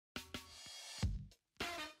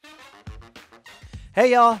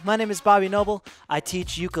Hey y'all, my name is Bobby Noble. I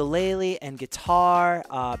teach ukulele and guitar,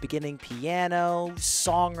 beginning piano,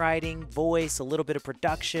 songwriting, voice, a little bit of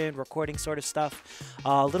production, recording sort of stuff,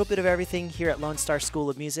 a little bit of everything here at Lone Star School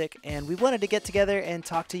of Music. And we wanted to get together and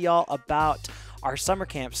talk to y'all about our summer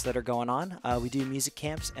camps that are going on. We do music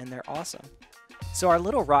camps and they're awesome. So our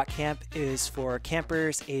Little Rock Camp is for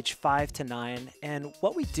campers age 5 to 9. And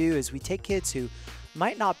what we do is we take kids who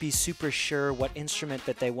might not be super sure what instrument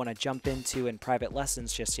that they want to jump into in private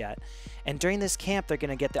lessons just yet. And during this camp, they're going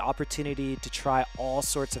to get the opportunity to try all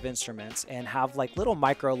sorts of instruments and have like little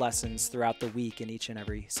micro lessons throughout the week in each and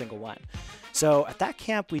every single one. So at that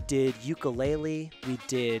camp, we did ukulele, we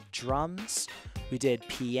did drums, we did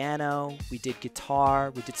piano, we did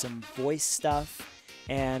guitar, we did some voice stuff,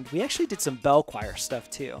 and we actually did some bell choir stuff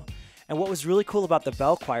too. And what was really cool about the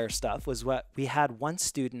bell choir stuff was what we had one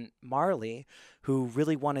student, Marley, who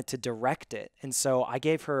really wanted to direct it. And so I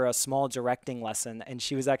gave her a small directing lesson and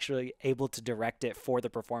she was actually able to direct it for the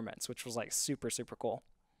performance, which was like super, super cool.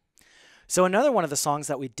 So another one of the songs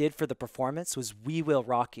that we did for the performance was We Will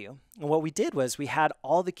Rock You. And what we did was we had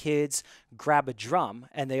all the kids grab a drum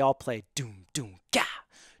and they all play doom, doom, ga,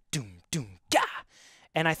 doom, doom, ga.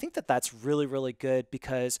 And I think that that's really, really good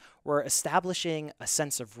because we're establishing a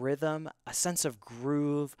sense of rhythm, a sense of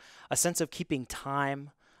groove, a sense of keeping time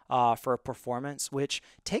for a performance, which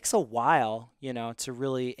takes a while, to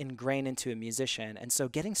really ingrain into a musician. And so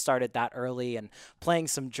getting started that early and playing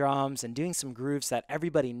some drums and doing some grooves that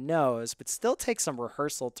everybody knows, but still takes some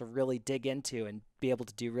rehearsal to really dig into and be able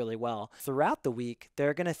to do really well. Throughout the week,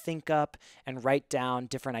 they're going to think up and write down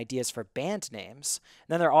different ideas for band names.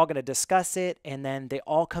 And then they're all going to discuss it, and then they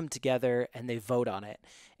all come together and they vote on it.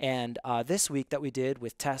 And this week that we did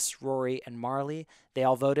with Tess, Rory, and Marley, they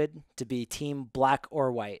all voted to be Team Black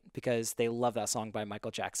or White because they love that song by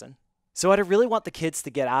Michael Jackson. So what I really want the kids to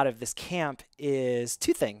get out of this camp is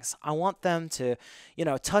two things. I want them to,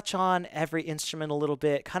 touch on every instrument a little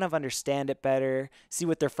bit, kind of understand it better, see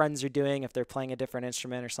what their friends are doing if they're playing a different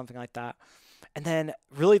instrument or something like that. And then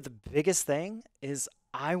really the biggest thing is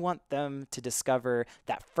I want them to discover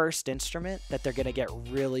that first instrument that they're going to get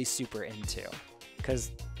really super into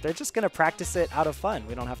because they're just going to practice it out of fun.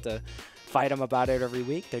 We don't have to fight them about it every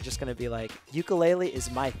week. They're just going to be like, ukulele is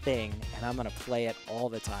my thing and I'm going to play it all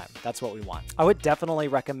the time. That's what we want. I would definitely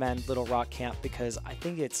recommend Little Rock Camp because I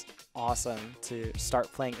think it's awesome to start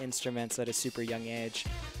playing instruments at a super young age.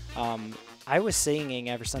 I was singing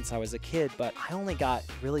ever since I was a kid, but I only got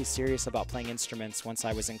really serious about playing instruments once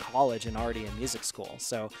I was in college and already in music school.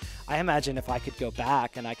 So I imagine if I could go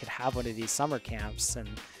back and I could have one of these summer camps and,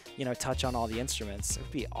 touch on all the instruments, it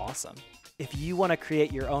would be awesome. If you want to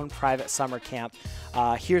create your own private summer camp,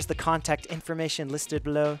 here's the contact information listed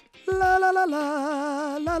below. La la la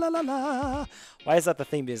la, la la la la. Why is that the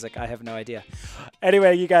theme music? I have no idea.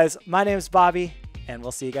 Anyway, you guys, my name is Bobby, and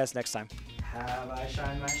we'll see you guys next time. Have I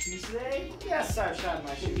shined my shoes today? Yes, I've shined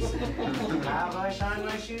my shoes today. Have I shined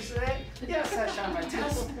my shoes today? Yes, I shined my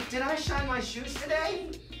shoes. Did I shine my shoes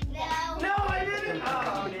today? No. No, I didn't.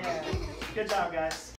 Oh, yeah. Good job, guys.